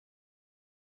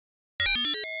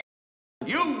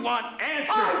You want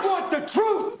answers! I want the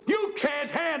truth! You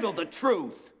can't handle the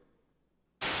truth!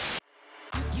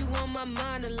 You on my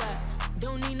mind a lot.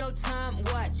 Don't need no time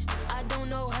watch. I don't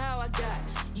know how I got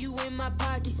you in my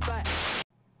pocket spot.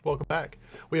 Welcome back.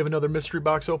 We have another mystery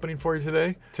box opening for you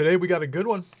today. Today we got a good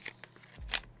one.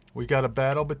 We got a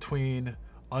battle between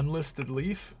Unlisted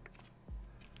Leaf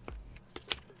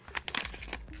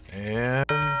and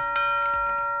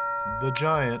the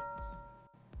giant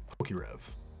REV.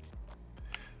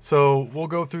 So we'll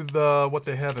go through what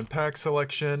they have in pack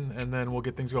selection, and then we'll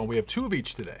get things going. We have two of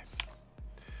each today.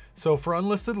 So for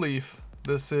Unlisted Leaf,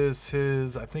 this is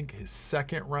his, I think, his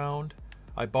second round.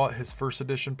 I bought his first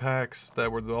edition packs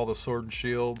that were all the sword and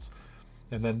shields.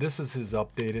 And then this is his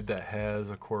updated that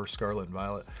has, of course, Scarlet and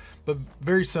Violet. But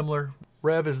very similar.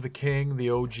 Rev is the king,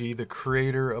 the OG, the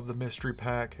creator of the mystery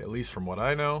pack, at least from what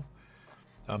I know.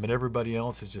 And everybody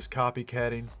else is just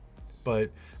copycatting.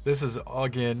 But this is,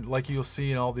 again, like you'll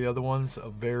see in all the other ones, a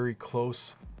very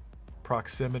close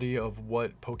proximity of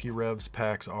what Pokerev's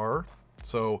packs are.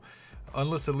 So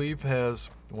Unlisted Leaf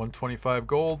has 125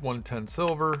 gold, 110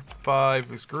 silver,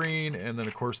 5 is green, and then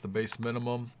of course the base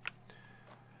minimum.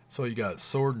 So you got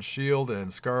Sword and Shield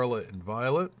and Scarlet and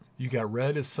Violet. You got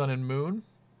red is Sun and Moon.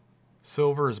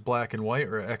 Silver is Black and White,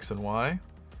 or X and Y.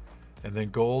 And then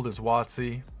gold is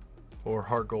WotC or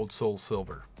Heart Gold Soul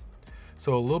Silver.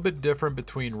 So a little bit different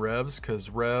between Revs, because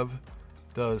Rev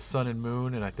does Sun and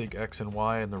Moon and I think X and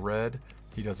Y in the red.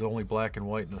 He does only Black and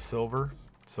White in the silver.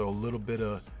 So a little bit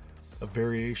of a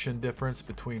variation difference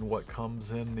between what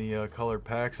comes in the colored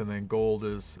packs, and then gold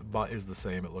is the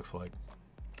same, it looks like.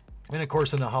 And of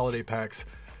course in the holiday packs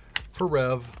for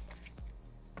Rev,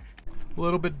 a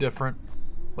little bit different,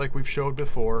 like we've showed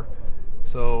before.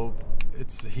 So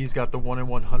he's got the 1 in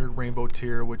 100 rainbow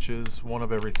tier, which is one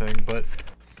of everything. But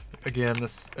again, the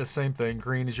same thing.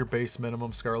 Green is your base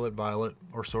minimum, Scarlet, Violet,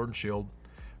 or Sword and Shield.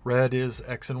 Red is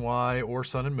X and Y or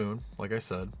Sun and Moon, like I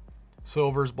said.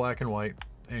 Silver is Black and White,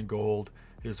 and gold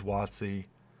is WotC.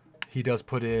 He does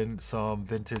put in some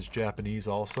vintage Japanese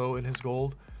also in his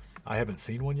gold. I haven't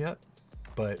seen one yet,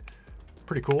 but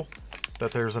pretty cool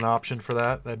that there's an option for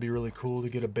that. That'd be really cool to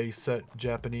get a base set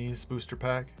Japanese booster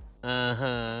pack.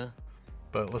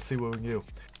 But let's see what we can do.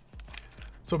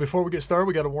 So before we get started,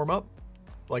 we got to warm up.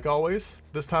 Like always,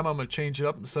 this time I'm going to change it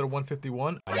up. Instead of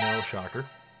 151, I know, shocker.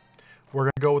 We're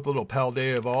going to go with a little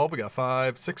Paldea Evolve. We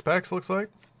got 6 packs, looks like.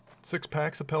 6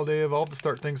 packs of Paldea Evolve to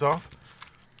start things off.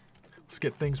 Let's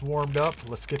get things warmed up.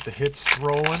 Let's get the hits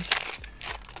rolling.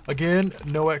 Again,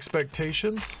 no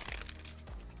expectations.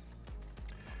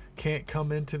 Can't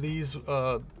come into these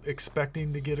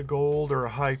expecting to get a gold or a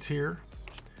high tier.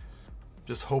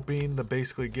 Just hoping to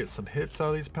basically get some hits out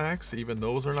of these packs. Even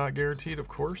those are not guaranteed, of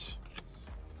course.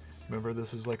 Remember,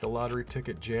 this is like a lottery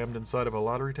ticket jammed inside of a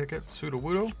lottery ticket.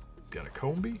 Sudowoodo. Got a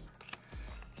Combi.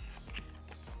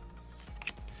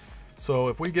 So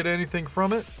if we get anything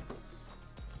from it,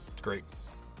 great.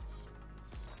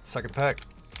 Second pack.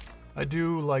 I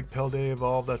do like Paldea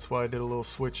Evolve, that's why I did a little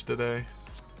switch today.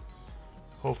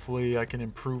 Hopefully I can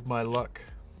improve my luck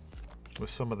with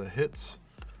some of the hits.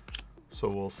 So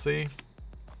we'll see.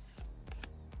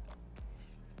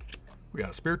 We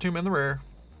got a Spiritomb in the rare.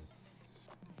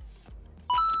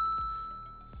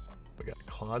 We got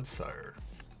Clodsire.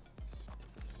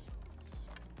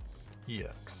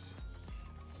 EX.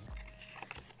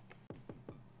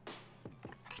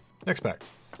 Next pack.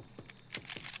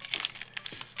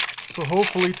 So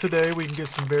hopefully today we can get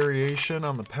some variation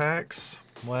on the packs.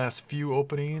 Last few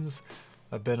openings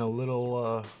I've been a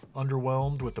little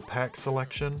underwhelmed with the pack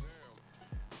selection.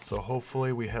 So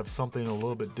hopefully we have something a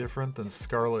little bit different than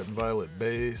Scarlet and Violet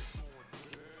base,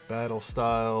 Battle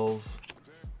Styles,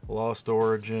 Lost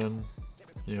Origin.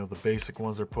 You know, the basic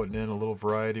ones they're putting in, a little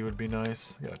variety would be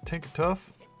nice. We got a Tinkertuff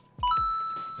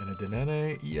and a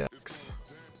Denene EX.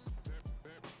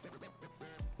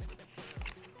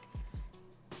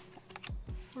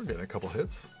 We're getting a couple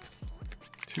hits.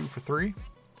 2 for 3.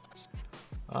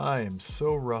 I am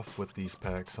so rough with these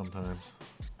packs sometimes.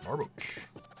 Marboch,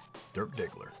 Dirt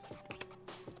Diggler,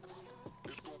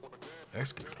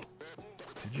 Excadrill,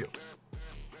 Pidgeot,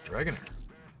 Dragonair.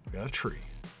 We got a tree.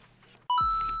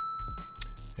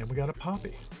 And we got a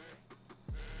Poppy.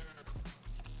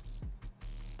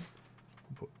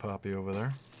 Put Poppy over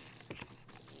there.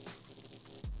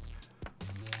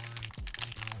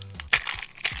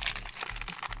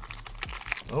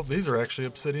 Oh, these are actually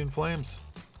Obsidian Flames.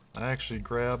 I actually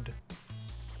grabbed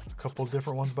a couple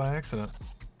different ones by accident.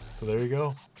 So there you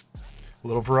go. A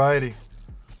little variety.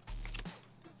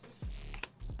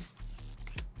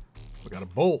 We got a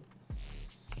Bolt.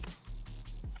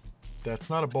 That's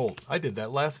not a Bolt. I did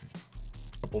that last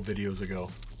couple videos ago.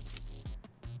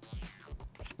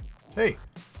 Hey,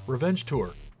 Revenge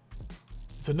Tour.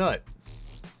 It's a nut.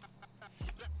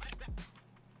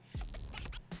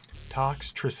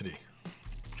 Toxtricity.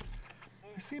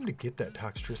 I seem to get that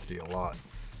Toxtricity a lot.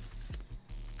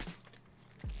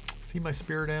 See my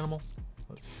spirit animal?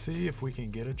 Let's see if we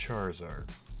can get a Charizard.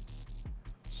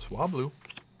 Swablu.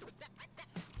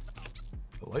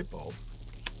 The light bulb.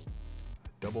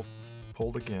 Double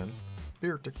pulled again.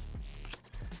 Beartic.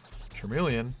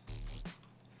 Charmeleon.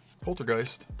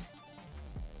 Poltergeist.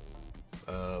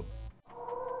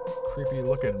 Creepy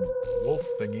looking wolf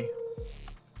thingy.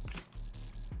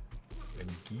 And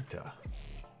Gita.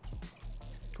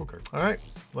 Cool card. Alright,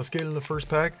 let's get into the first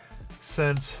pack.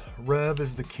 Since Rev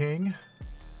is the king,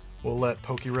 we'll let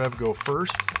PokeRev go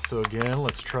first. So again,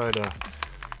 let's try to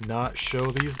not show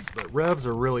these. But Revs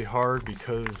are really hard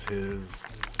because his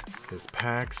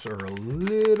packs are a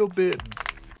little bit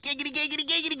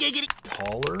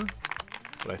taller.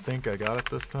 But I think I got it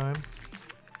this time.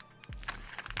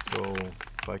 So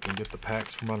if I can get the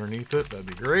packs from underneath it, that'd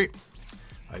be great.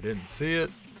 I didn't see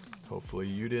it. Hopefully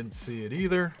you didn't see it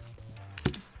either.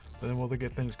 And then we'll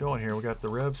get things going here. We got the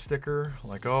Rev sticker,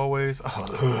 like always.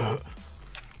 Oh,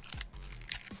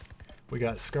 we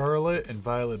got Scarlet and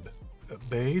Violet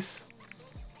base.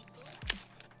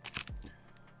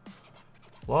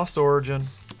 Lost Origin.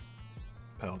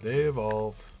 Paldea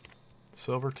Evolved.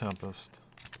 Silver Tempest.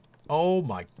 Oh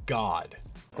my god.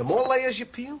 The more layers you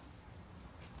peel,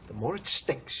 the more it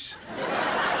stinks.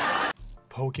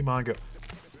 Pokemon Go.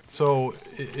 So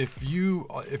if you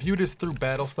just threw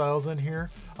battle styles in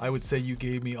here, I would say you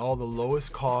gave me all the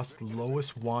lowest cost,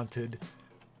 lowest wanted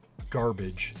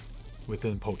garbage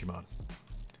within Pokemon.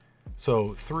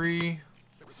 So 3,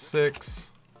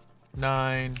 6,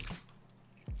 9,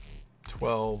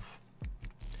 12,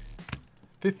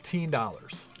 $15,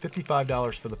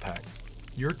 $55 for the pack.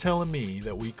 You're telling me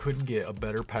that we couldn't get a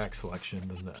better pack selection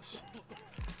than this.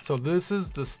 So this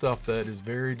is the stuff that is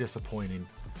very disappointing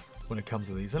when it comes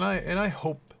to these, and I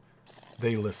hope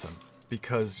they listen,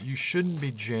 because you shouldn't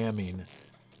be jamming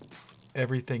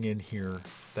everything in here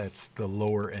that's the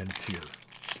lower end tier.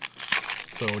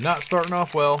 So not starting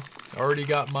off well. Already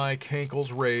got my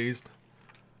cankles raised.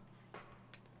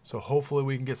 So hopefully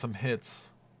we can get some hits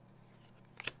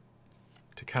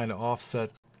to kind of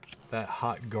offset that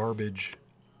hot garbage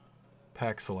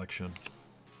pack selection.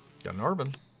 Got an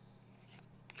Arbin.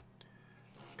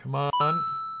 Come on.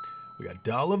 We got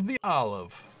Doll of the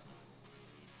Olive.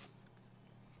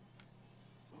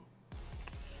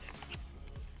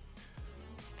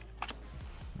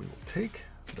 We will take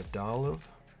the Doll of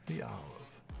the Olive.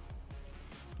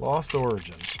 Lost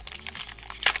Origin.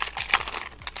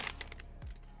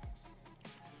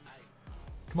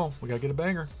 Come on, we gotta get a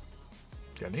banger.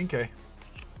 Got an Inkay.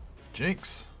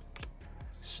 Jinx.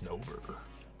 Snover.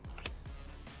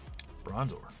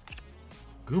 Bronzor.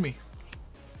 Goomy.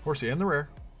 Horsey and the rare.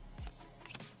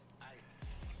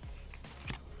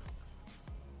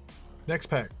 Next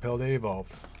pack, Paldea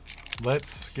Evolved.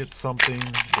 Let's get something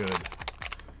good.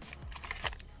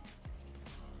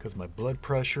 Because my blood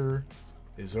pressure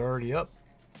is already up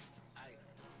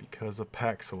because of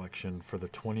pack selection for the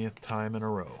 20th time in a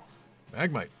row.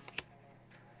 Magmite.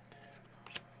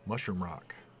 Mushroom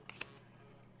Rock.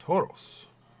 Tauros.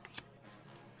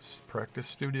 Practice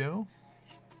Studio.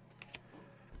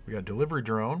 We got Delivery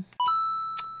Drone.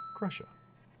 Crusha.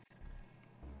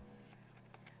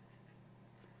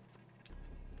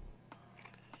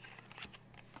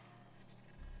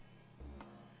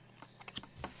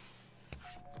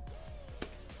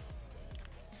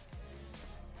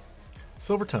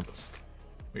 Silver Tempest.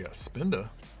 We got Spinda.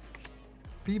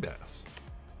 Feebas.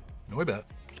 Noibat.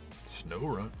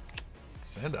 Snorunt.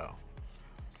 Sandile.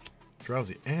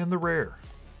 Drowsy. And the rare.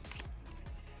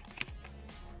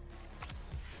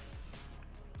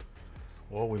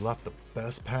 Well, we left the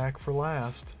best pack for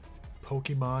last.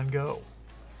 Pokemon Go.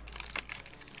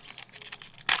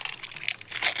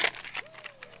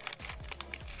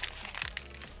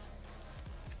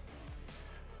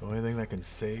 The only thing that can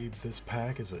save this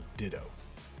pack is a Ditto.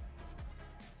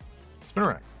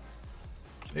 Spinarak.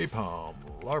 Napalm.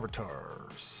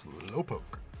 Larvitar.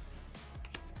 Slowpoke.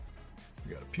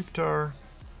 We got a Pupitar.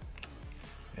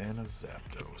 And a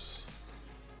Zapdos.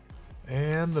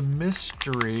 And the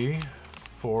mystery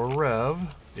for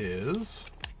Rev is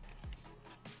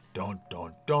dun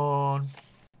dun dun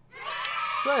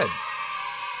red.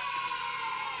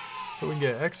 So we can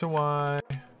get X and Y,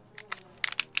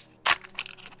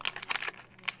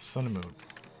 Sun and Moon.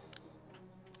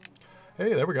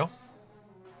 Hey, there we go.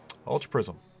 Ultra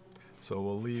Prism. So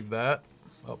we'll leave that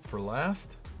up for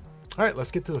last. All right,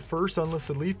 let's get to the first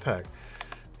unlisted leaf pack.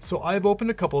 So I've opened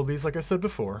a couple of these, like I said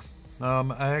before.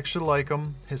 I actually like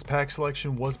them. His pack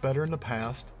selection was better in the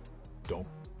past. Don't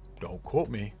quote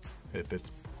me. If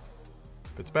it's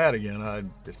bad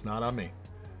again, it's not on me.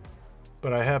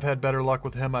 But I have had better luck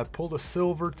with him. I've pulled a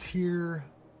silver tier.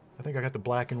 I think I got the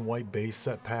black and white base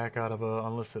set pack out of a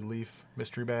unlisted leaf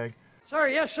mystery bag. Sir,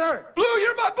 yes, sir. Blue,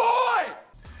 you're my boy!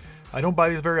 I don't buy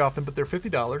these very often, but they're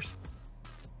 $50.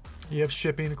 You have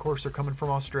shipping. Of course, they're coming from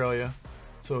Australia,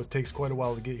 so it takes quite a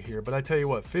while to get here. But I tell you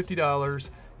what, $50,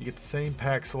 you get the same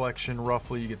pack selection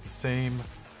roughly. You get the same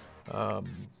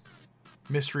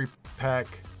mystery pack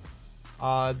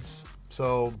odds.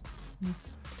 So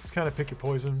just kind of pick your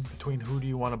poison between who do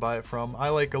you want to buy it from. I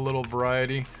like a little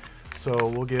variety, so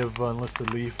we'll give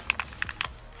Unlisted Leaf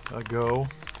a go.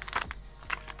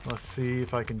 Let's see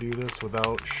if I can do this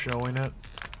without showing it.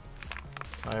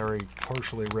 I already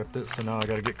partially ripped it, so now I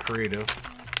got to get creative.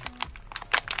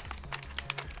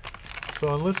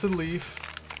 So Unlisted Leaf,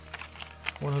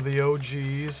 one of the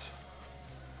OGs.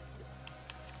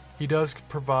 He does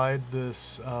provide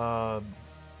this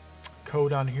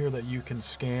code on here that you can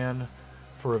scan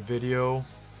for a video.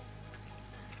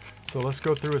 So let's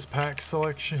go through his pack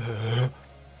selection.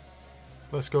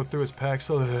 Let's go through his pack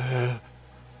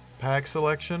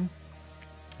selection.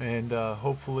 And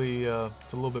hopefully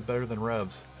it's a little bit better than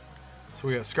Rev's. So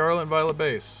we got Scarlet and Violet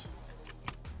Base,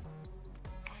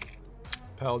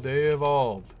 Paldea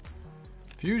Evolved,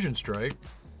 Fusion Strike,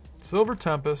 Silver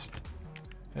Tempest,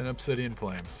 and Obsidian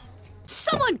Flames.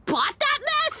 Someone bought that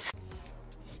mess?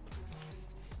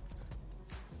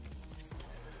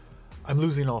 I'm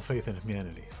losing all faith in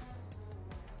humanity.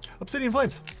 Obsidian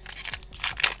Flames.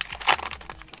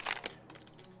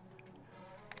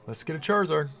 Let's get a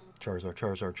Charizard.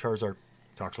 Charizard.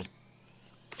 Toxel.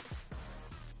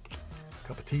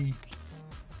 Cup of tea.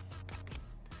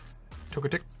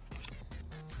 Togetic.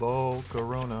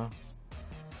 Volcarona.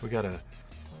 We got a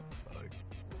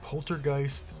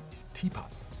Poltergeist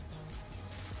Teapot.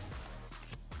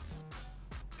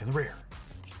 And the rare.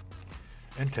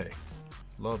 Entei.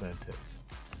 Love Entei.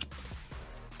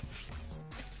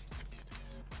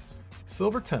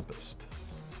 Silver Tempest.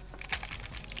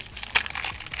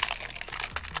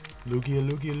 Lugia.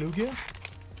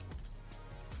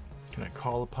 Can I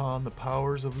call upon the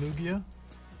powers of Lugia?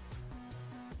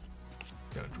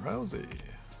 Got a Drowsy,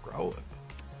 Growlithe,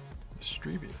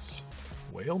 Mischievous,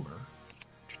 Wailmer,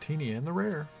 Dratini, and the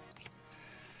rare.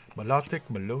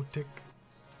 Milotic,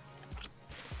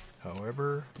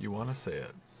 however you want to say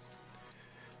it.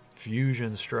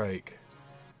 Fusion Strike,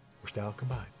 where style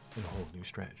combined in a whole new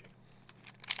strategy.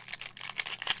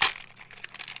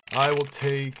 I will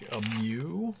take a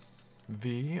Mew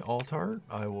V Altart.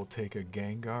 I will take a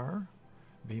Gengar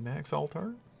VMAX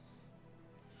Altart.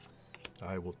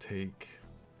 I will take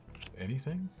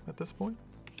anything at this point.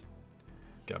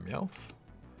 Got Meowth,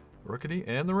 Rookity,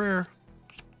 and the rare.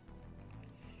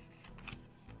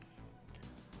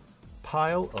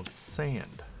 Pile of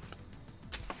Sand.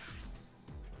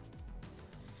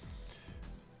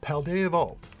 Paldea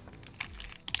Vault.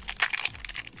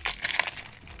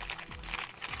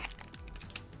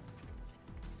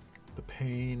 The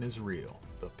pain is real.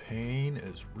 The pain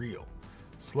is real.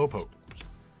 Slowpoke.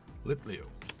 Litleo.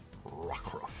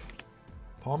 Rockruff.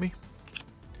 Palmy.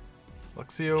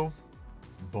 Luxio.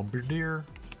 Bombardier.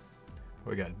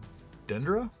 We got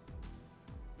Dendra.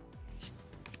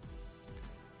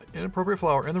 Inappropriate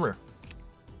Flower in the rare.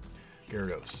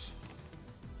 Gyarados.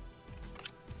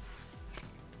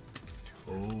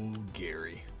 Oh,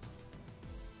 Gary.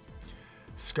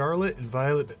 Scarlet and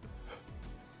Violet.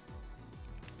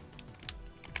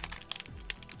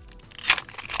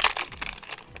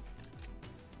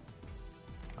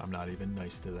 I'm not even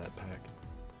nice to that pack.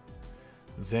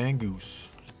 Zangoose.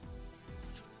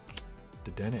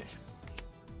 Dedenne.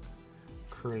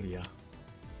 Curlia.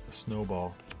 The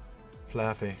Snowball.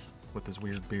 Flaffy with his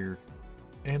weird beard.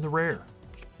 And the rare.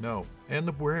 No, and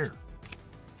the rare.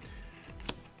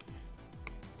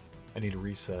 I need a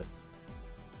reset.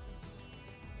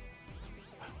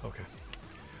 Okay.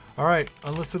 Alright,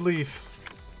 Unlisted Leaf.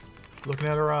 Looking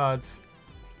at our odds.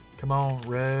 Come on,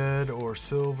 red or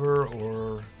silver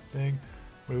or thing.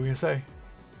 What are we gonna say?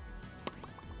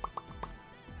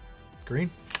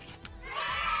 Green?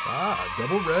 Ah,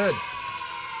 double red.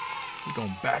 We're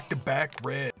going back to back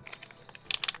red.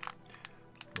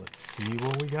 Let's see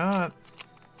what we got.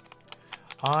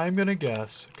 I'm gonna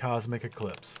guess Cosmic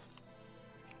Eclipse.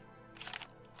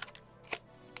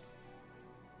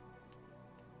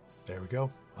 There we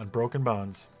go. Unbroken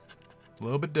Bonds. A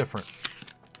little bit different.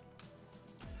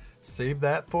 Save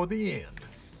that for the end.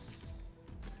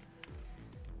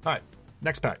 All right,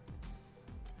 next pack.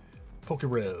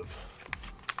 Rev.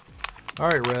 All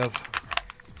right, Rev.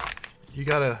 You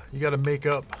gotta make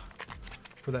up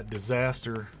for that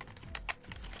disaster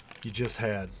you just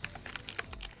had.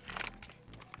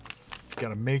 You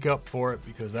gotta make up for it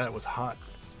because that was hot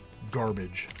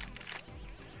garbage.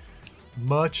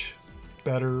 Much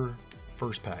better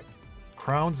first pack.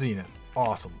 Crown Zenith,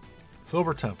 awesome.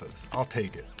 Silver Tempest, I'll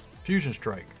take it. Fusion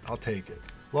Strike, I'll take it.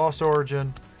 Lost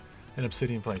Origin, and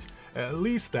Obsidian Flames. At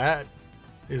least that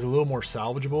is a little more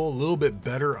salvageable, a little bit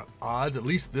better odds. At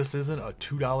least this isn't a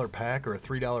 $2 pack or a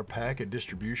 $3 pack at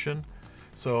distribution.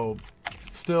 So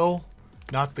still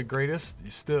not the greatest. You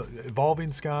still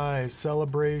Evolving Skies,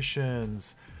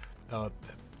 Celebrations,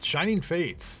 Shining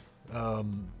Fates,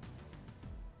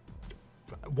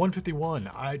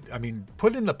 151. I mean,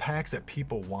 put in the packs that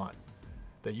people want,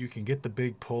 that you can get the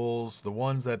big pulls, the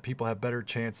ones that people have better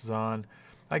chances on.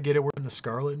 I get it, we're in the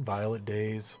Scarlet and Violet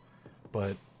days,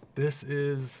 but this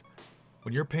is,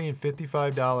 when you're paying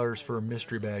 $55 for a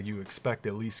mystery bag, you expect to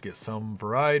at least get some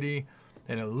variety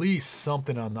and at least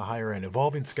something on the higher end.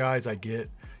 Evolving Skies, I get.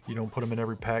 You don't put them in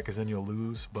every pack because then you'll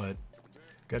lose, but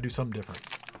gotta do something different.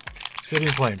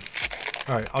 Obsidian Flames.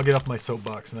 All right, I'll get off my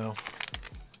soapbox now.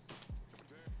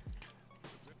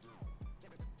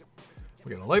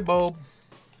 We got a Light Bulb.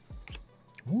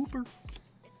 Whooper.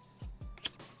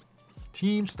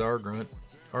 Team Star Grunt.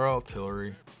 Our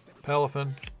Artillery.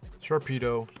 Palafin.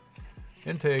 Sharpedo,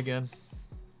 Entei again.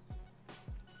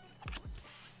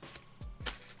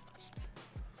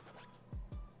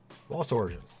 Lost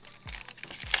Origin.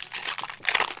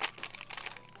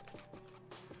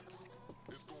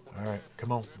 All right,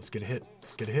 come on, let's get a hit.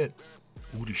 Let's get a hit.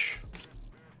 Oodish.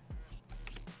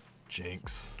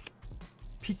 Jinx.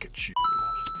 Pikachu.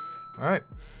 All right,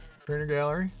 Trainer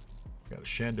Gallery. Got a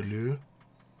Chandelier.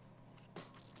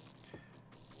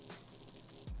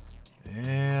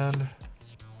 And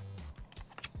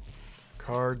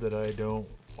card that I don't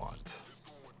want.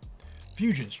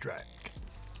 Fusion Strike.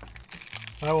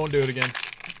 I won't do it again.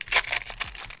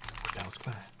 That was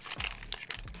fine.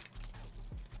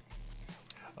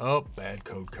 Oh, bad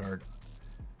code card.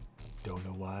 Don't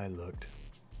know why I looked.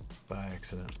 By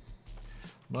accident.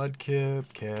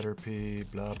 Mudkip, Caterpie,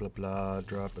 blah blah blah,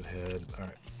 drop it head.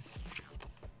 Alright.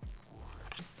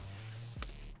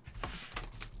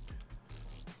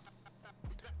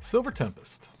 Silver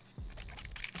Tempest.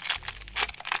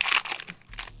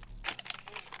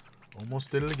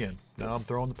 Almost did it again. Now I'm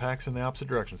throwing the packs in the opposite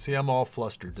direction. See, I'm all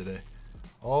flustered today.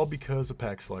 All because of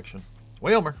pack selection.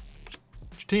 Whalmer.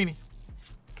 Chitini.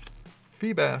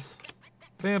 Feebas.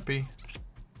 Vampy.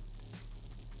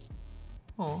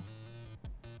 Oh.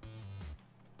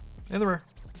 And the rare.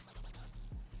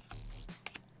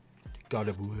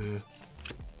 Gardevoir.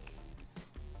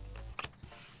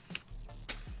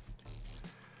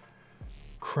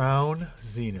 Crown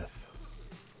Zenith.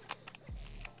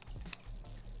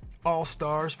 All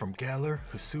stars from Galar,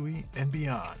 Hisui, and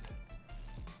beyond.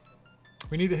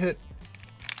 We need a hit.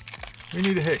 We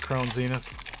need a hit, Crown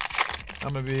Zenith.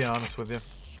 I'm gonna be honest with you.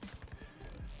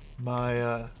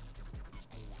 My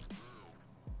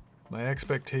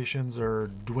expectations are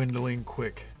dwindling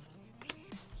quick.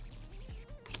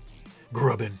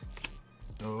 Grubbin.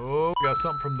 Oh, got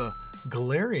something from the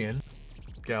Galarian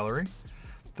Gallery.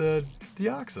 The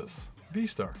Deoxys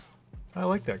V-Star. I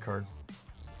like that card.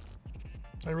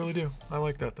 I really do. I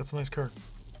like that. That's a nice card.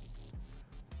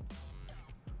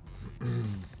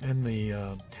 And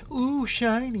the ooh,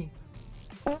 shiny.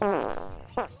 All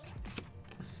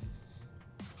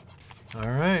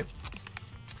right.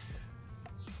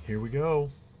 Here we go.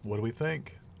 What do we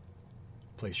think?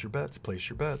 Place your bets. Place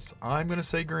your bets. I'm going to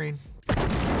say green.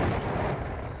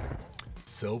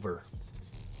 Silver.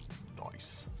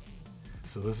 Nice.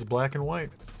 So this is black and white.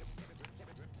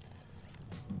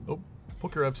 Oh,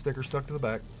 Pokémon sticker stuck to the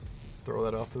back. Throw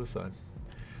that off to the side.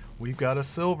 We've got a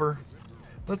silver.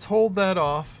 Let's hold that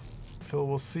off till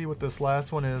we'll see what this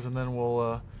last one is, and then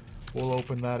we'll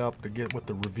open that up to get what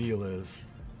the reveal is.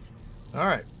 All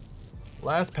right,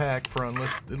 last pack for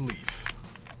Unlisted Leaf.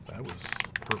 That was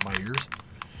hurt my ears.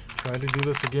 Try to do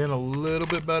this again a little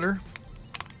bit better.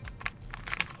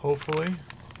 Hopefully,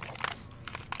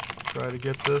 try to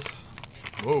get this.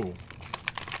 Whoa,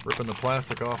 ripping the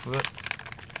plastic off of it.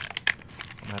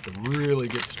 I'm gonna have to really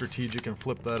get strategic and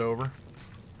flip that over.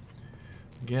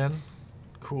 Again,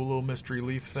 cool little mystery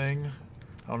leaf thing.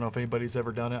 I don't know if anybody's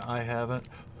ever done it. I haven't.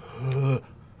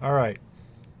 All right,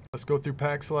 let's go through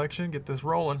pack selection, get this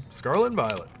rolling. Scarlet and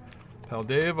Violet,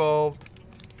 Paldea Evolved,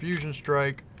 Fusion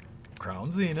Strike,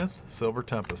 Crown Zenith, Silver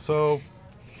Tempest. So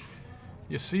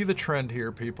you see the trend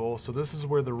here, people. So this is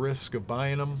where the risk of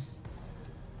buying them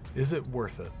Is it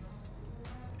worth it?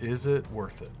 Is it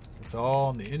worth it? It's all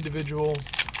on the individual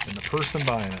and the person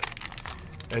buying it.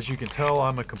 As you can tell,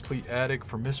 I'm a complete addict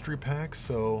for mystery packs,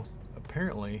 so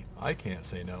apparently I can't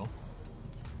say no.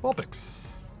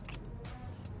 Vulpix.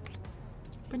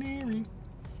 Baneri.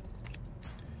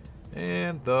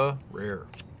 And the rare.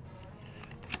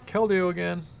 Keldeo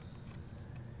again.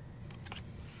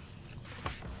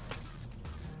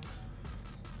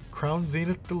 Crown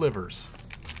Zenith delivers.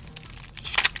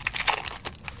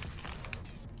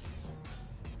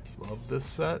 Love this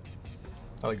set.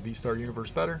 I like V-Star Universe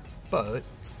better, but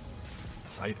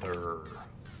Scyther.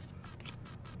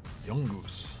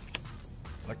 Yungoos.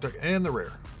 Electric and the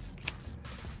rare.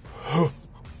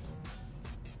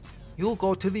 You'll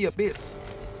go to the abyss.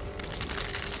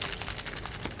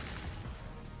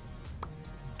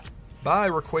 Bye,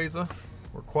 Rayquaza.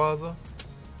 Rayquaza.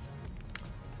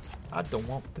 I don't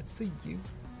want to see you.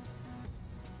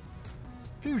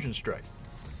 Fusion Strike.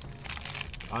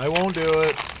 I won't do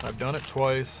it. I've done it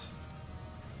twice.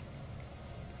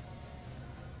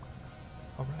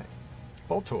 Alright.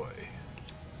 Baltoy.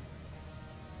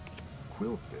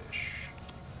 Quillfish.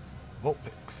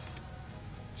 Vulpix.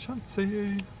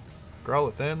 Chansey.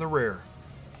 Growlithe and the rare.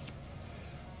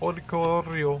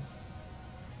 Oricorio.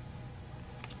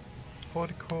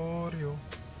 Oricorio.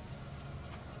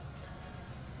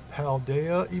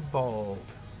 Paldea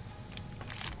evolved.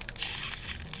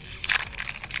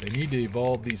 They need to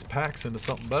evolve these packs into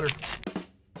something better.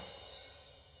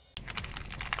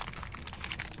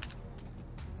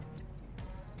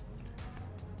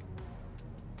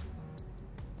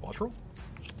 Wattrel.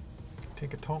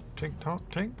 Tink-a-tonk, tink-tonk,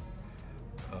 tink.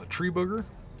 Tree Booger.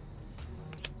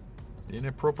 The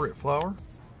Inappropriate Flower.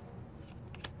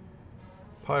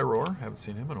 Pyroar. Haven't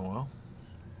seen him in a while.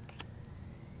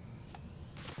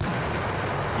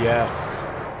 Yes.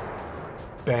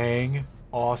 Bang.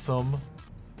 Awesome.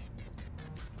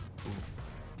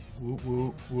 Woo,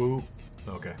 woo, woo.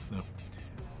 Okay, no.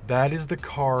 That is the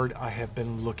card I have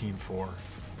been looking for.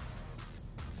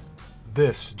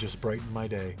 This just brightened my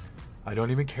day. I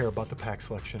don't even care about the pack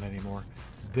selection anymore.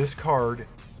 This card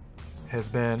has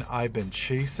been, I've been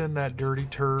chasing that dirty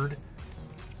turd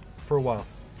for a while.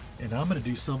 And I'm going to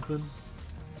do something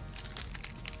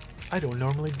I don't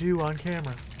normally do on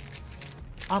camera.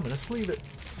 I'm going to sleeve it.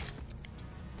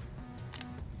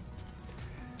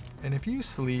 And if you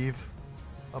sleeve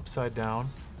upside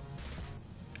down,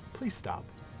 please stop.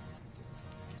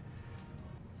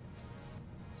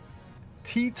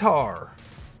 T-Tar.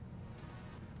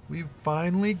 We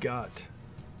finally got...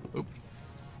 Oop.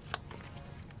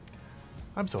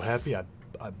 I'm so happy I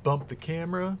bumped the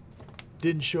camera.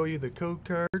 Didn't show you the code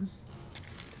card.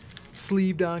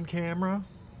 Sleeved on camera.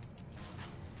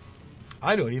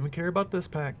 I don't even care about this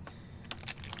pack.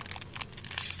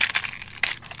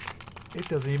 It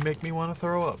doesn't even make me want to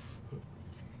throw up.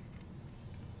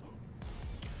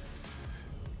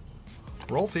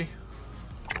 Rolty.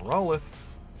 Rowlith.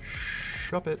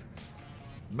 Shuppet.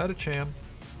 Metacham.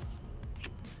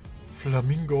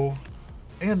 Flamingo.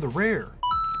 And the rare.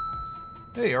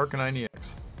 Hey, Arcanine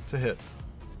EX. It's a hit.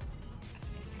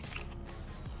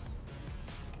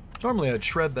 Normally I'd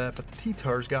shred that, but the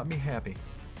T-Tars got me happy.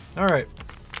 Alright.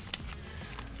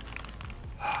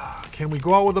 Can we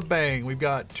go out with a bang? We've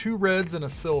got 2 reds and a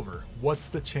silver. What's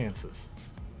the chances?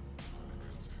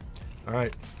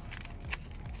 Alright.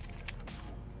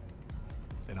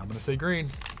 And I'm going to say green.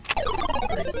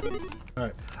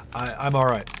 Alright. I'm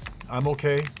alright. I'm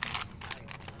okay.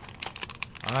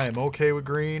 I am okay with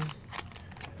green.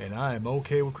 And I am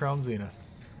okay with Crown Zenith.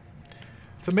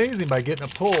 It's amazing by getting a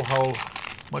pull how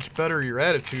much better your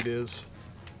attitude is.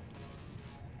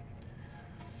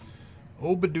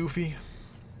 Obadoofy.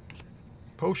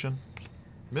 Potion.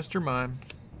 Mr. Mime.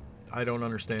 I don't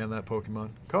understand that Pokemon.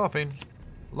 Coughing.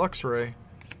 Luxray.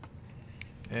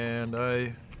 And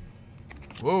I...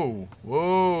 Whoa.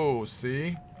 Whoa.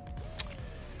 See?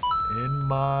 In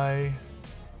my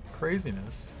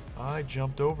craziness, I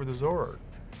jumped over the Zoroark.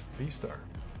 V-Star.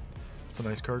 It's a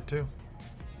nice card too.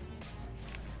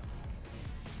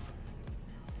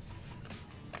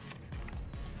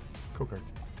 Cool card.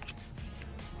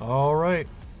 All right.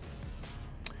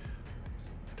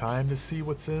 Time to see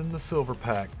what's in the silver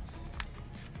pack.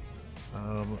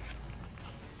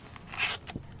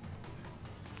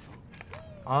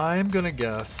 I'm gonna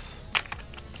guess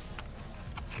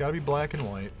it's gotta be black and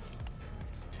white.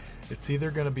 It's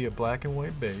either gonna be a black and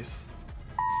white base.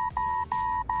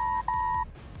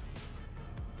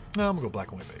 No, I'm gonna go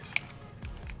black and white base.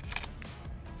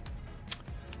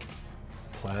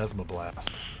 Plasma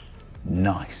Blast.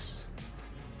 Nice.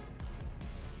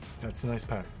 That's a nice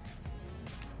pack.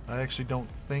 I actually don't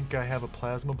think I have a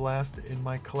Plasma Blast in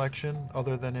my collection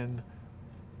other than in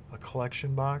a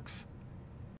collection box.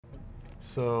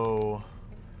 So,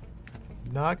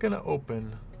 not going to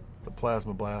open the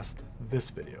Plasma Blast this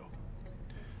video.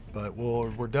 But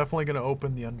we're definitely going to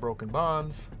open the Unbroken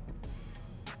Bonds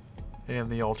and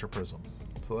the Ultra Prism.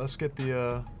 So let's get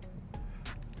the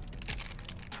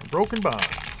Unbroken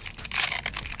Bonds.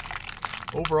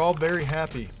 Overall, very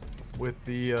happy with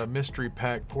the mystery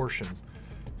pack portion.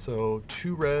 So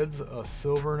 2 reds, a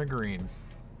silver, and a green.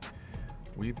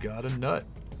 We've got a Nut,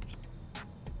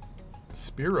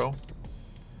 Spearow,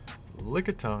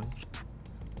 Lickitung,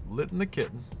 Litten the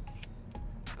Kitten,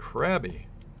 Krabby,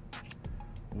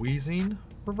 Weezing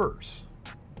Reverse,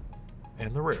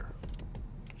 and the rare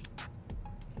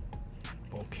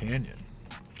Volcanion.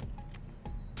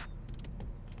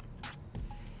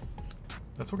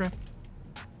 That's okay.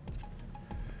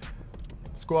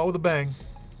 Let's go out with a bang.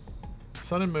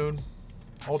 Sun and Moon,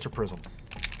 Ultra Prism.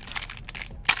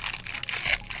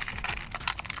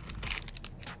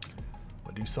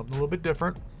 I'll do something a little bit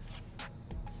different.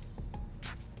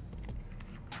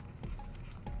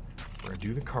 We're gonna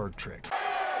do the card trick.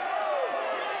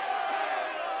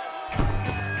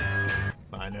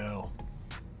 I know.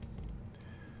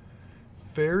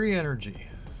 Fairy Energy.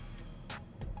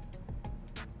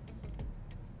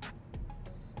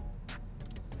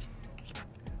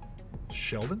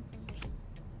 Sheldon.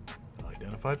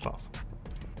 Identified Fossil.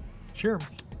 Cherim.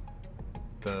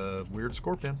 The Weird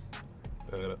Scorpion.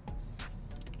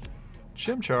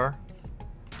 Chimchar.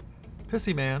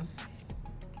 Pissy Man.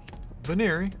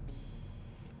 Veneeri.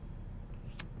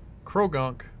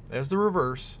 Krogunk as the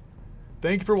reverse.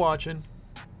 Thank you for watching,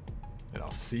 and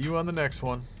I'll see you on the next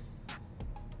one.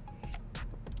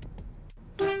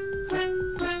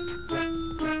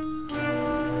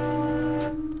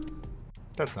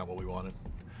 That's not what we wanted.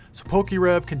 So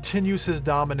PokéRev continues his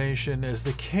domination as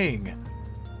the king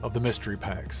of the mystery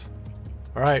packs.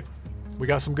 All right, we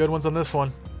got some good ones on this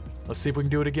one. Let's see if we can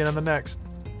do it again on the next.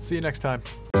 See you next time.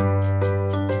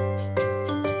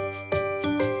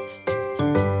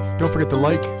 Don't forget to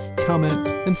like, comment,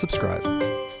 and subscribe.